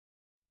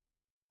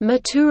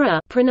Mathura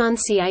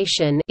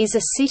pronunciation is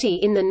a city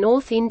in the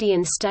North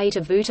Indian state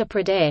of Uttar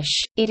Pradesh.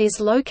 It is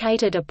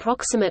located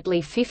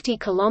approximately 50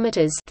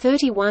 kilometers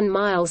 (31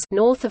 miles)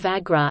 north of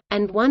Agra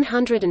and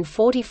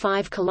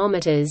 145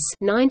 kilometers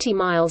 (90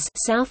 miles)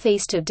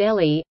 southeast of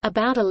Delhi,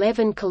 about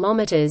 11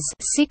 kilometers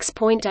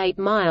 (6.8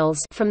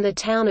 miles) from the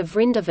town of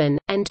Vrindavan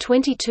and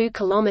 22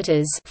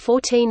 kilometers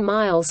 (14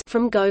 miles)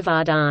 from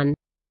Govardhan.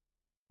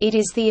 It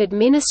is the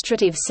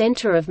administrative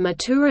center of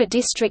Mathura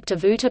district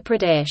of Uttar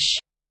Pradesh.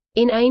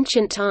 In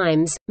ancient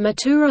times,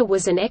 Mathura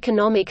was an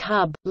economic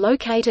hub,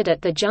 located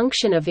at the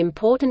junction of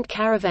important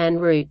caravan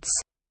routes.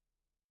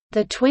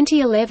 The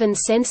 2011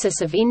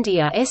 census of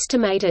India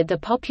estimated the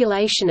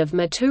population of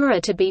Mathura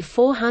to be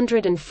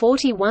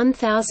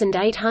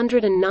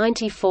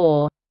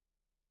 441,894.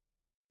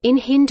 In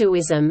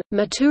Hinduism,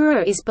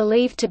 Mathura is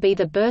believed to be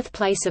the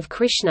birthplace of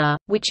Krishna,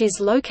 which is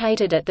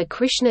located at the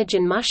Krishna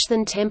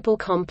Janmashthan temple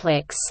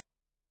complex.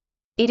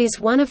 It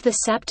is one of the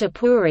Sapta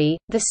Puri,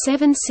 the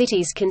 7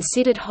 cities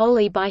considered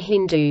holy by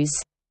Hindus.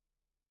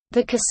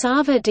 The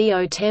Kesava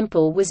Dio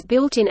temple was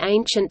built in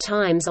ancient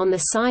times on the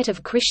site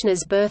of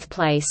Krishna's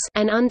birthplace,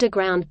 an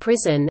underground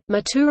prison.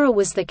 Mathura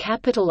was the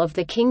capital of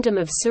the kingdom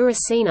of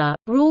Surasena,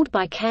 ruled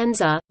by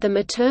Kansa, the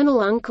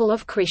maternal uncle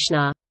of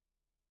Krishna.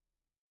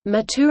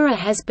 Mathura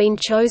has been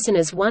chosen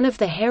as one of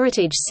the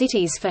heritage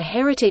cities for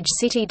Heritage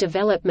City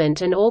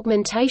Development and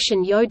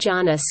Augmentation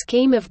Yojana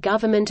scheme of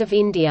Government of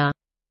India.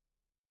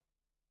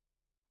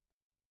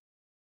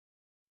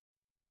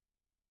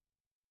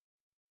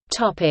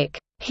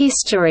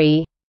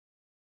 History.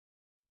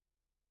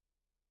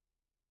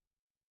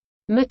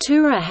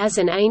 Mathura has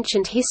an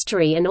ancient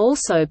history and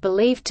also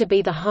believed to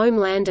be the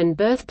homeland and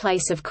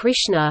birthplace of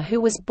Krishna, who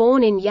was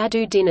born in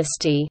Yadu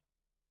dynasty.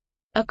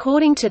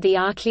 According to the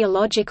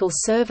Archaeological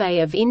Survey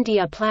of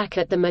India plaque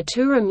at the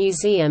Mathura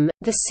Museum,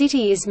 the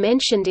city is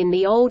mentioned in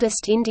the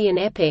oldest Indian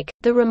epic,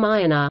 the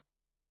Ramayana.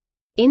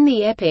 In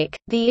the epic,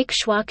 the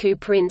Ikshwaku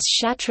prince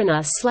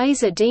Shatrana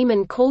slays a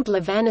demon called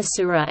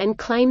Lavanasura and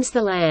claims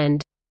the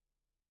land.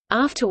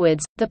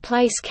 Afterwards, the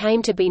place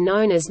came to be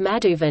known as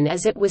Madhuvan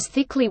as it was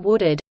thickly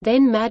wooded,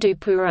 then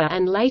Madhupura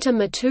and later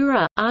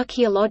Mathura.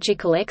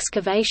 Archaeological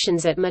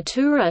excavations at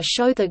Mathura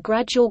show the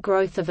gradual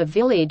growth of a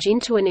village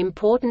into an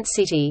important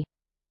city.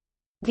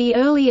 The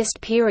earliest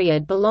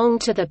period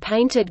belonged to the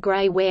painted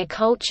grey ware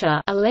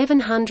culture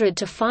 1100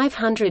 to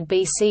 500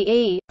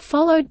 BCE,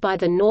 followed by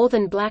the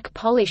northern black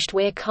polished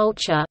ware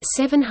culture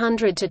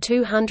 700 to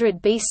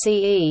 200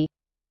 BCE.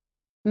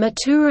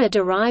 Mathura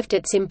derived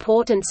its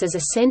importance as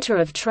a center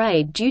of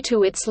trade due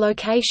to its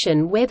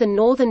location where the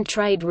northern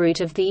trade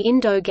route of the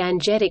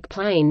Indo-Gangetic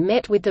Plain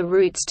met with the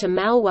routes to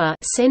Malwa,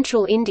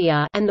 central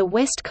India, and the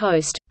west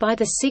coast. By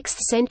the 6th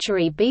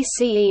century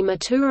BCE,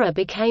 Mathura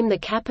became the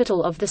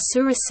capital of the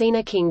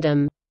Surasena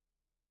kingdom.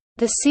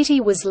 The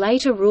city was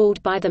later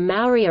ruled by the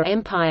Maurya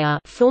Empire,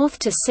 4th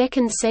to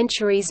 2nd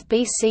centuries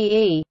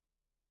BCE.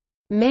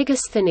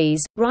 Megasthenes,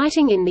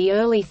 writing in the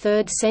early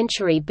 3rd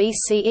century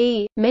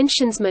BCE,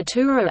 mentions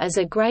Mathura as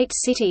a great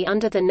city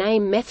under the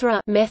name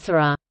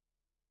Mathura.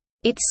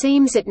 It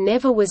seems it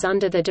never was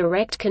under the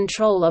direct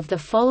control of the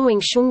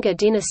following Shunga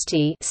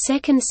dynasty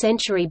 2nd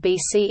century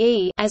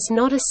BCE, as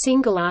not a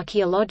single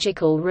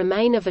archaeological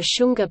remain of a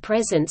Shunga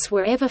presence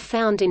were ever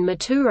found in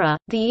Mathura.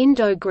 The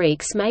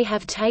Indo-Greeks may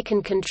have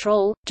taken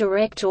control,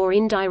 direct or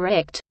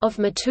indirect, of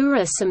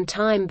Mathura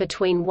sometime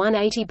between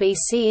 180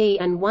 BCE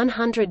and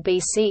 100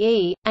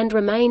 BCE, and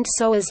remained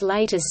so as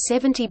late as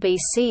 70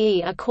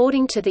 BCE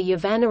according to the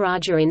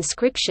Yavanaraja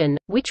inscription,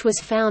 which was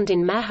found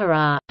in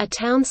Mathura, a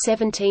town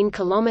 17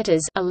 kilometers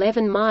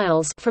 11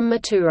 miles from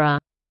Mathura.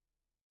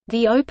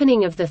 The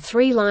opening of the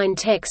 3-line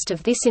text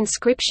of this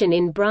inscription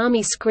in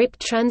Brahmi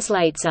script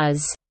translates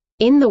as,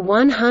 "In the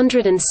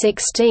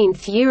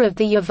 116th year of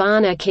the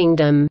Yavana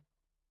kingdom",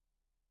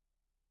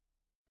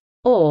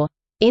 or,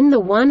 "In the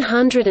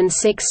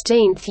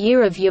 116th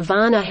year of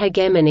Yavana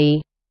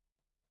hegemony",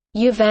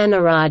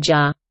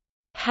 Yavanaraja.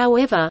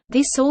 However,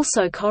 this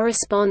also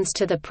corresponds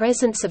to the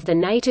presence of the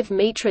native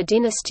Mitra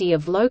dynasty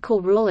of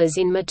local rulers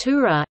in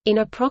Mathura, in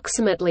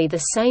approximately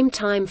the same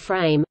time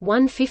frame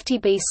 150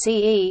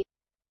 BCE,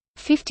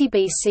 50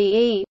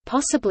 BCE,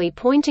 possibly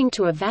pointing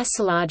to a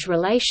vassalage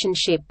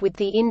relationship with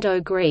the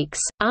Indo-Greeks.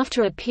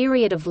 After a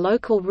period of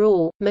local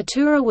rule,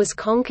 Mathura was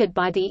conquered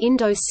by the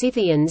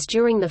Indo-Scythians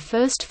during the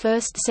 1st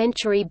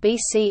century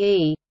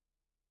BCE.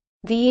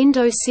 The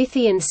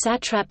Indo-Scythian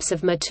satraps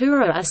of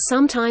Mathura are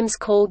sometimes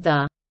called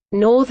the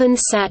northern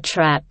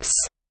satraps,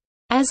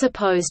 as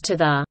opposed to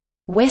the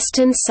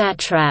western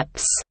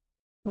satraps,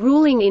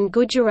 ruling in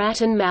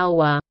Gujarat and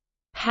Malwa.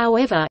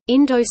 However,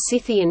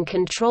 Indo-Scythian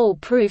control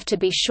proved to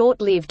be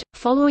short-lived,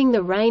 following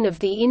the reign of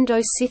the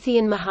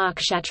Indo-Scythian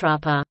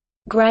Mahakshatrapa,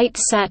 great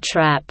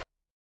satrap,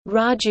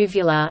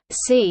 Rajuvula,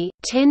 c.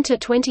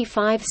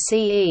 10–25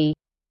 CE.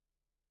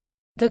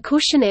 The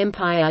Kushan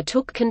Empire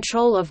took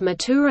control of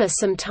Mathura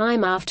some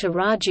time after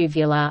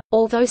Rajuvula,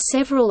 although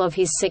several of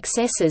his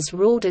successors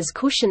ruled as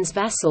Kushan's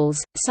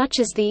vassals, such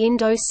as the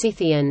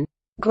Indo-Scythian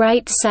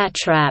great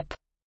satrap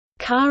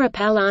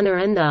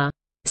Karapalana and the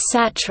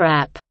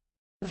satrap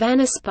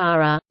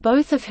Vanaspara,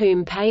 both of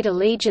whom paid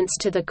allegiance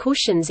to the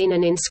Kushans in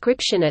an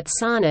inscription at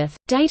Sarnath,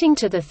 dating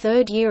to the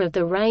 3rd year of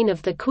the reign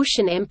of the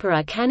Kushan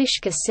emperor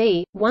Kanishka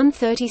c.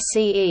 130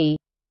 CE.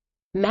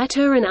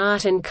 Mathuran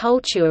art and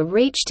culture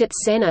reached its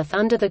zenith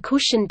under the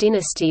Kushan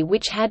dynasty,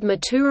 which had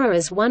Mathura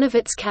as one of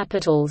its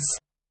capitals.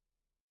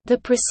 The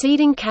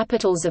preceding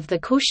capitals of the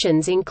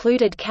Kushans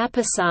included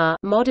Kapasar,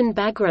 modern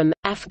Bagram,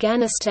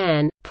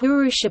 Afghanistan;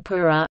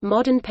 Purushapura,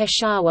 modern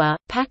Peshawar,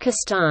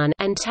 Pakistan;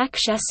 and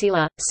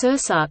Takshasila,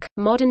 Sursuk,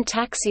 modern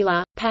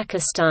Taxila,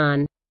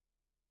 Pakistan.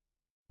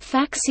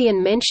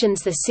 Faxian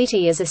mentions the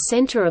city as a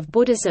center of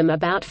Buddhism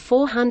about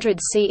 400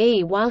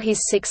 CE, while his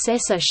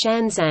successor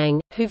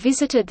Shanzang, who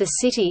visited the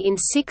city in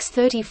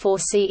 634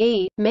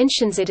 CE,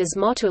 mentions it as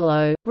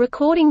Motulo,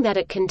 recording that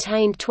it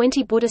contained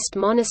 20 Buddhist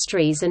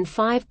monasteries and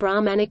 5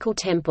 Brahmanical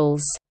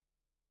temples.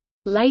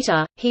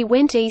 Later, he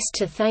went east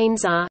to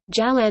Thainsar,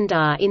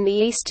 Jalandhar in the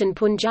eastern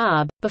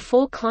Punjab,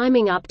 before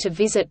climbing up to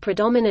visit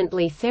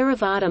predominantly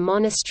Theravada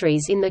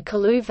monasteries in the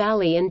Kalu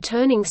Valley and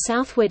turning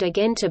southward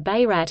again to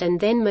Bairat and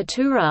then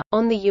Mathura.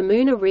 On the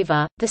Yamuna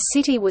River, the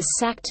city was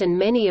sacked and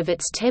many of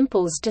its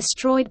temples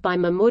destroyed by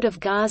Mahmud of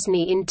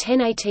Ghazni in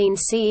 1018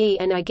 CE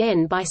and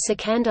again by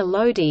Sikandar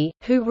Lodi,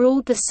 who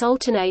ruled the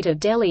Sultanate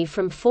of Delhi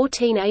from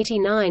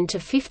 1489 to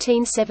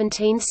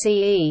 1517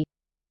 CE.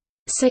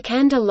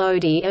 Sikandar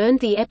Lodi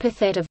earned the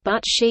epithet of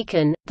Butt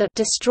Shikan, the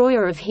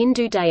destroyer of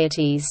Hindu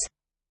deities.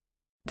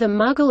 The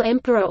Mughal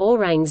Emperor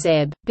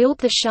Aurangzeb built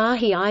the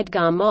Shahi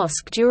Eidgah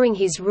Mosque during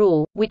his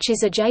rule, which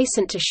is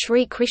adjacent to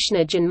Sri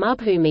Krishna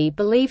Janmabhoomi,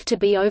 believed to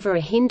be over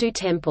a Hindu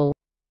temple.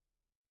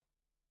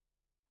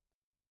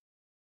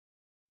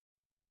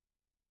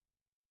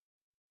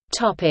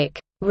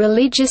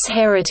 Religious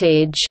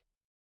heritage.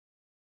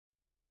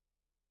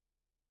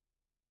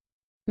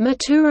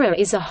 Mathura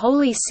is a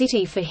holy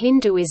city for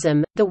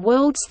Hinduism, the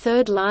world's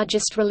 3rd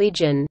largest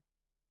religion.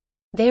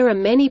 There are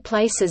many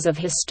places of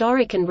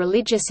historic and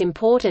religious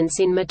importance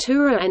in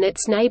Mathura and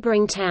its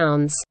neighbouring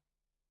towns.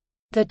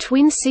 The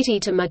twin city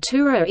to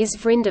Mathura is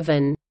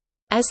Vrindavan.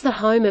 As the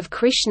home of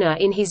Krishna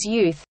in his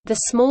youth, the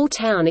small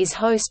town is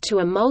host to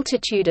a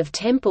multitude of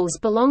temples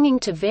belonging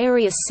to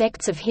various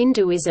sects of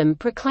Hinduism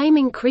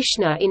proclaiming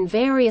Krishna in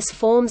various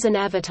forms and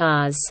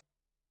avatars.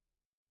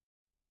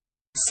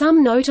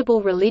 Some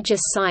notable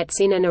religious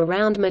sites in and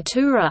around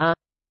Mathura are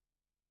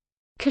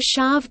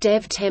Keshav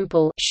Dev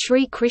Temple,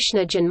 Sri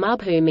Krishna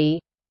Janmabhoomi;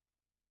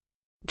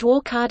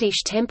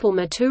 Dwarkadish Temple,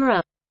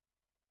 Mathura;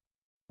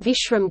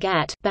 Vishram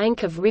Ghat,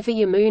 bank of River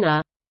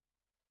Yamuna;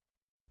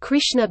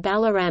 Krishna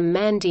Balaram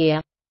Mandir;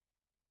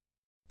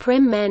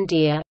 Prem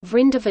Mandir,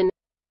 Vrindavan;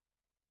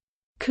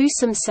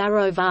 Kusum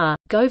Sarovar,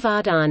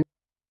 Govardhan;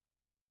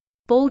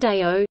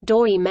 Baldeo,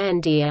 Dori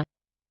Mandir;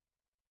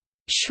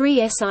 Shri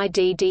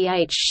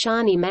Siddh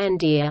Shani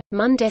Mandir,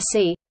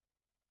 Mundesi;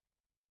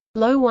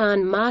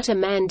 Lowan Mata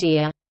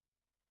Mandir;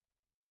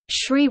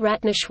 Shri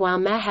Ratneshwar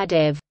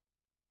Mahadev;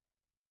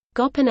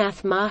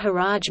 Gopinath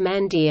Maharaj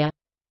Mandir;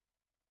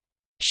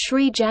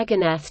 Shri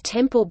Jagannath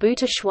Temple,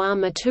 Bhuteshwar,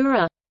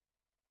 Mathura;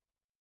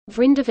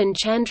 Vrindavan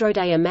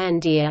Chandrodaya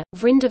Mandir,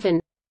 Vrindavan;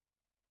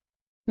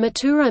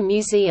 Mathura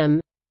Museum;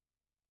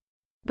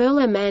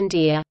 Birla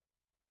Mandir;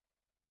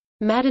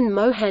 Madan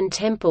Mohan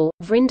Temple,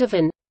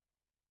 Vrindavan;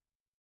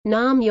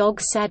 Nam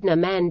Yog Sadhna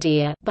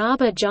Mandir,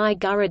 Baba Jai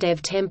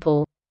Gurudev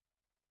Temple;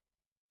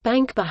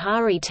 Bank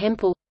Bahari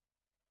Temple;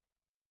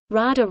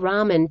 Radha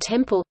Raman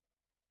Temple;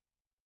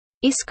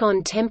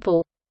 ISKCON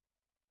Temple;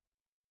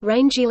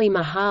 Rangili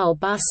Mahal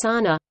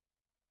Barsana;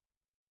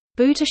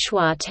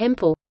 Bhuteshwar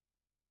Temple;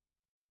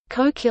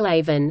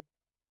 Kokilavan;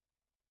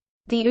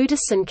 the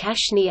Udasan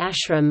Kashni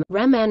Ashram,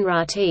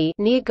 Ramanrati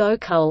near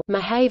Gokul,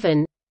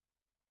 Mahavan;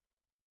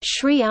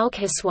 Shri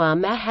Alkeswar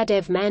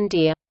Mahadev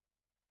Mandir;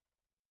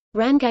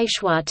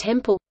 Rangeshwar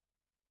Temple;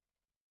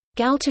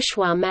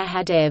 Galteshwar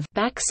Mahadev,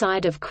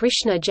 backside of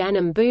Krishna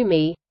Janam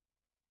Bhoomi;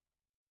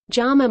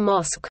 Jama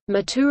Mosque,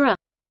 Mathura;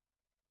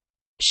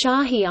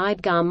 Shahi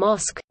Eidgah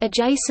Mosque,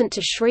 adjacent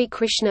to Sri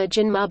Krishna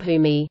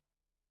Janmabhoomi.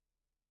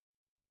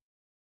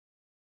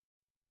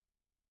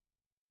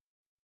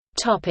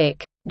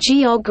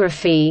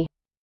 Geography.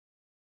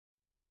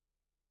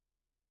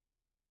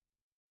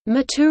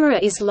 Mathura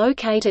is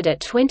located at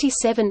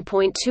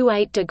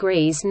 27.28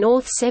 degrees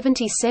north,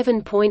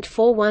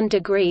 77.41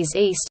 degrees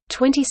east,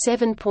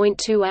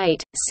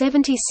 27.28,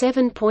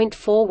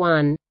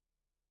 77.41.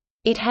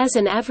 It has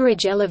an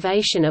average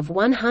elevation of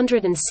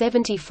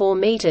 174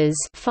 meters,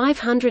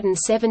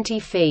 570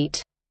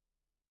 feet.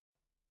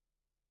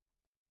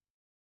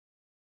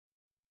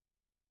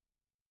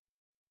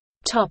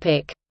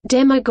 Topic: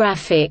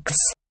 Demographics.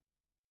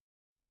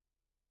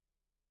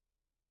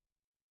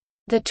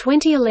 The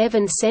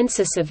 2011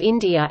 census of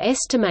India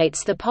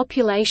estimates the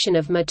population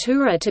of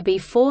Mathura to be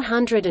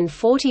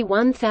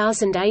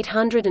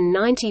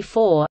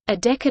 441,894, a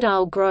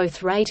decadal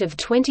growth rate of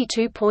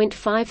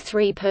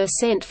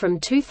 22.53% from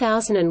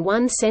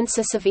 2001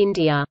 census of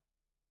India.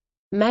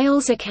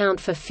 Males account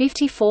for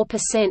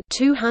 54%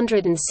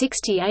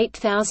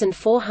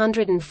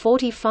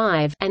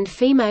 268,445 and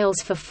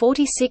females for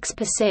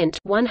 46%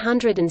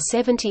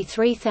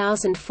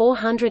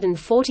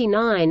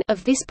 173,449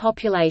 of this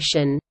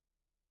population.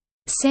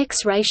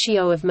 Sex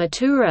ratio of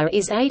Mathura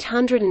is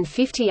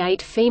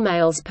 858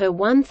 females per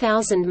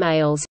 1,000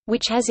 males,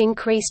 which has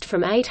increased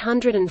from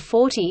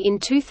 840 in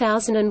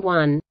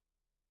 2001.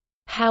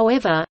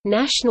 However,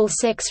 national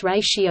sex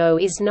ratio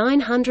is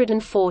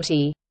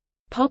 940.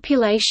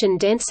 Population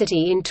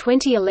density in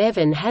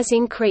 2011 has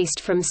increased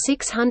from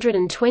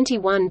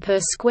 621 per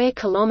square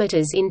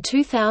kilometers in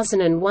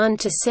 2001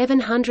 to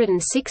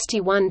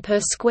 761 per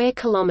square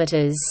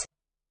kilometers.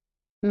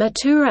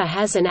 Mathura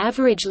has an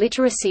average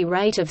literacy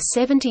rate of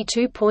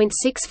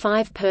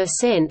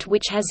 72.65%,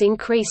 which has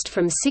increased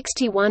from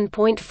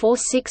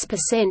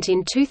 61.46%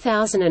 in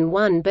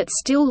 2001 but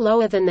still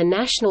lower than the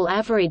national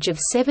average of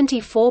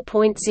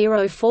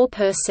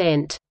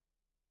 74.04%.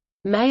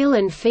 Male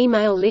and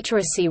female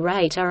literacy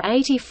rate are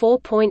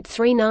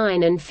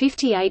 84.39 and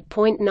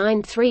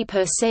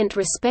 58.93%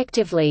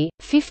 respectively.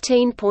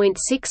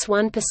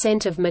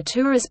 15.61% of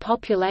Mathura's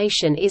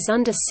population is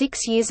under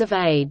 6 years of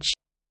age.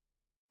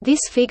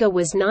 This figure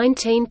was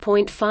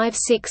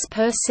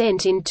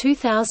 19.56% in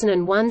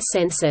 2001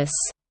 census.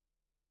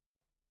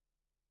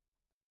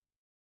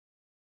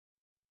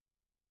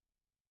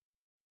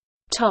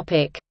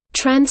 Topic: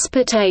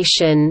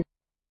 Transportation.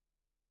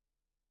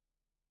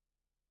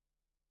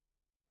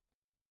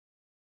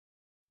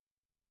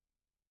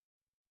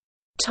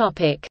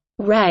 Topic: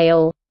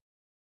 Rail.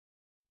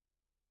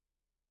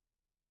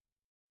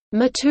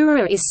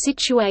 Mathura is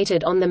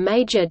situated on the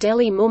major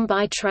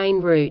Delhi-Mumbai train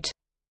route.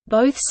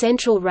 Both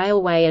Central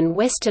Railway and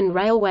Western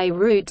Railway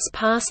routes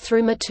pass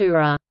through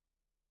Mathura.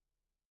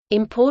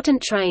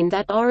 Important train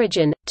that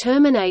origin,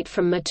 terminate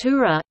from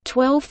Mathura,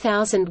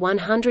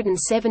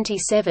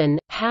 12,177,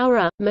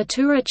 Howrah,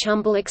 Mathura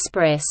Chambal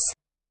Express.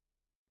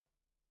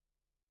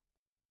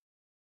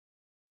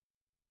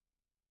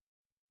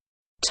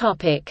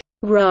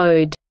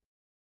 Road.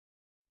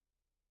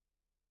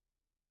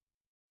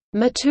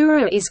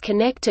 Mathura is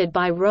connected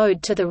by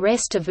road to the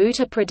rest of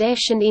Uttar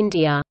Pradesh and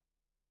India.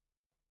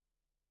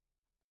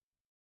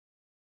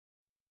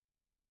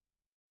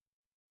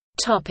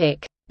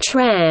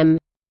 Tram.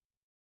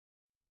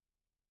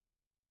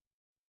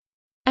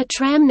 A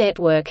tram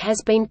network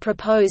has been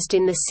proposed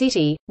in the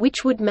city,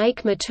 which would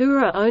make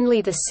Mathura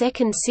only the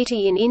second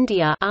city in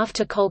India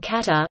after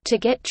Kolkata to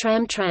get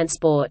tram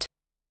transport.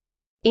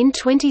 In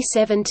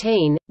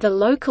 2017, the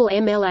local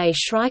MLA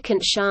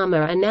Shrikant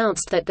Sharma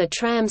announced that the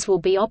trams will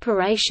be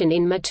operation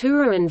in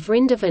Mathura and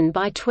Vrindavan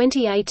by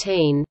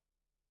 2018.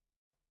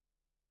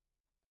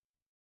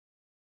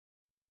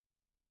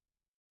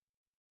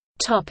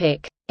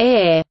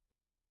 Air.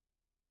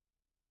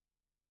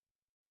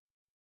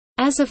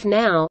 As of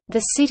now,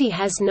 the city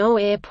has no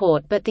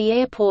airport, but the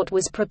airport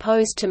was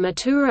proposed to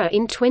Mathura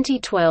in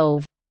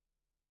 2012.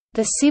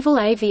 The Civil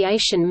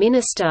Aviation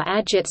Minister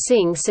Ajit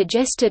Singh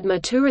suggested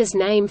Mathura's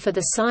name for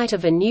the site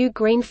of a new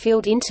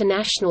Greenfield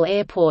International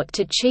Airport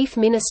to Chief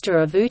Minister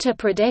of Uttar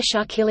Pradesh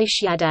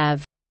Akhilesh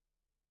Yadav.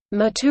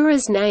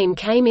 Mathura's name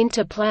came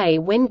into play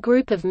when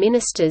group of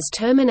ministers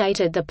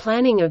terminated the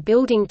planning of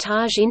building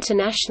Taj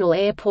International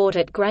Airport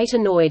at Greater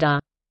Noida.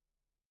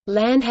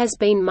 Land has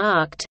been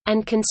marked,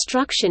 and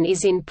construction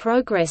is in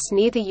progress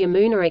near the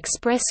Yamuna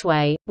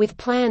Expressway, with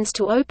plans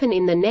to open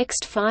in the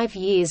next 5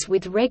 years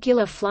with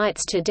regular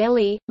flights to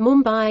Delhi,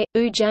 Mumbai,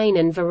 Ujjain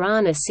and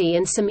Varanasi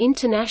and some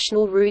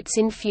international routes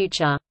in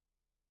future.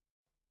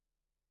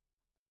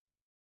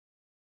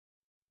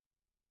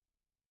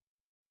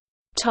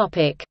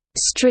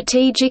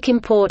 Strategic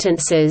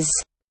importances.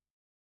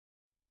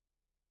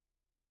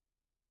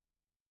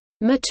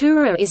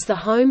 Mathura is the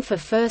home for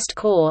 1st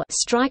Corps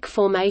strike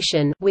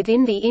formation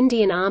within the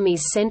Indian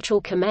Army's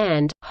Central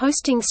Command,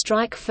 hosting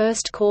Strike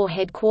 1st Corps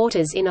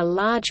headquarters in a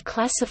large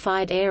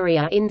classified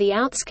area in the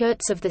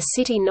outskirts of the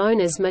city known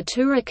as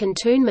Mathura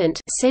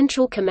Cantonment.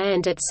 Central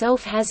Command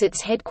itself has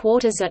its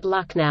headquarters at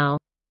Lucknow.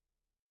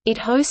 It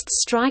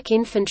hosts strike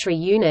infantry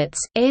units,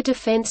 air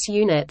defense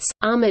units,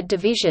 armored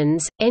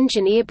divisions,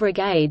 engineer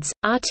brigades,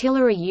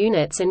 artillery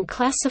units and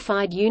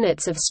classified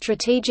units of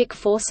Strategic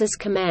Forces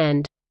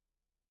Command.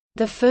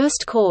 The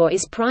 1st Corps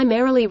is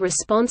primarily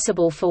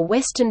responsible for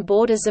western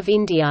borders of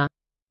India.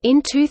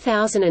 In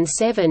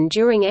 2007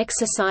 during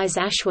Exercise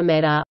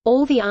Ashwamedha,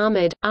 all the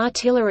armoured,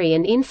 artillery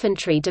and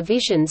infantry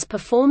divisions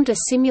performed a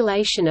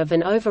simulation of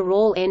an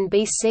overall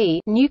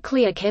NBC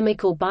nuclear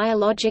chemical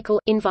biological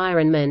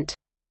environment.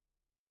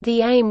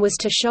 The aim was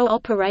to show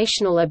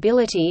operational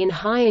ability in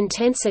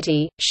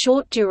high-intensity,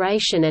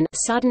 short-duration and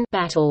sudden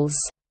battles.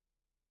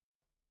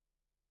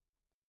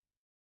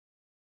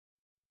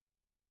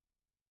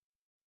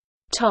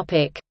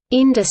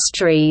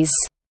 Industries.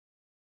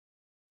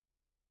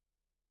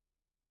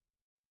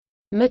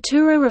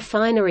 Mathura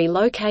Refinery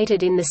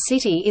located in the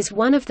city is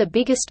one of the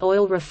biggest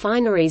oil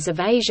refineries of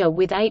Asia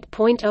with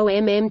 8.0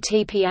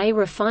 mmtpa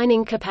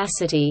refining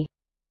capacity.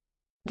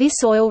 This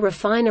oil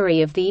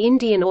refinery of the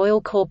Indian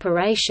Oil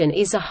Corporation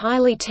is a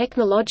highly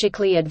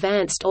technologically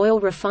advanced oil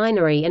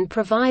refinery and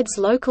provides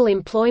local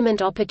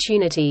employment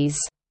opportunities.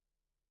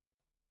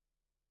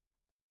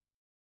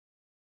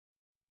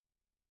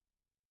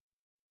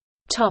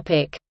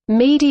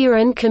 Media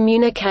and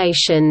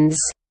communications.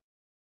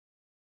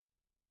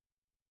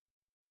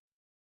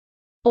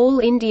 All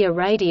India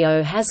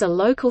Radio has a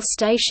local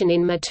station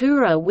in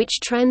Mathura which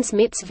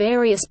transmits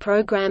various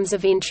programs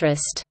of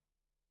interest.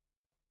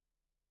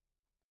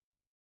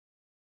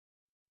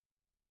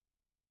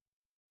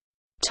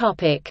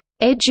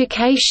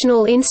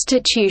 Educational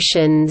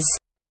institutions.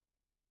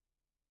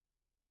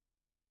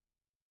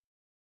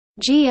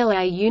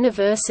 GLA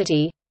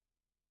University,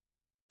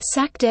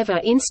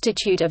 Sakdeva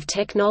Institute of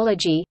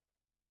Technology,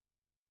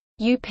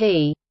 UP.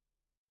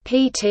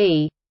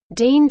 PT.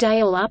 Deen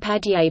Dayal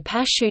Upadhyay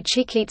Pashu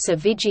Chikitsa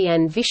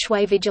Vigyan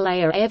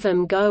Vishwavidyalaya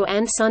Evam Go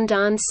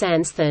Ansundhan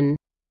Sansthan.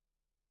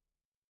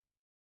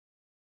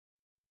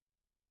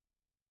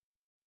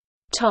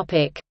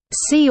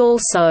 See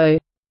also: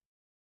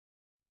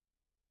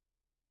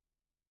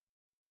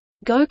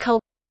 Gokul,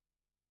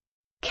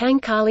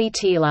 Kankali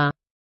Tila.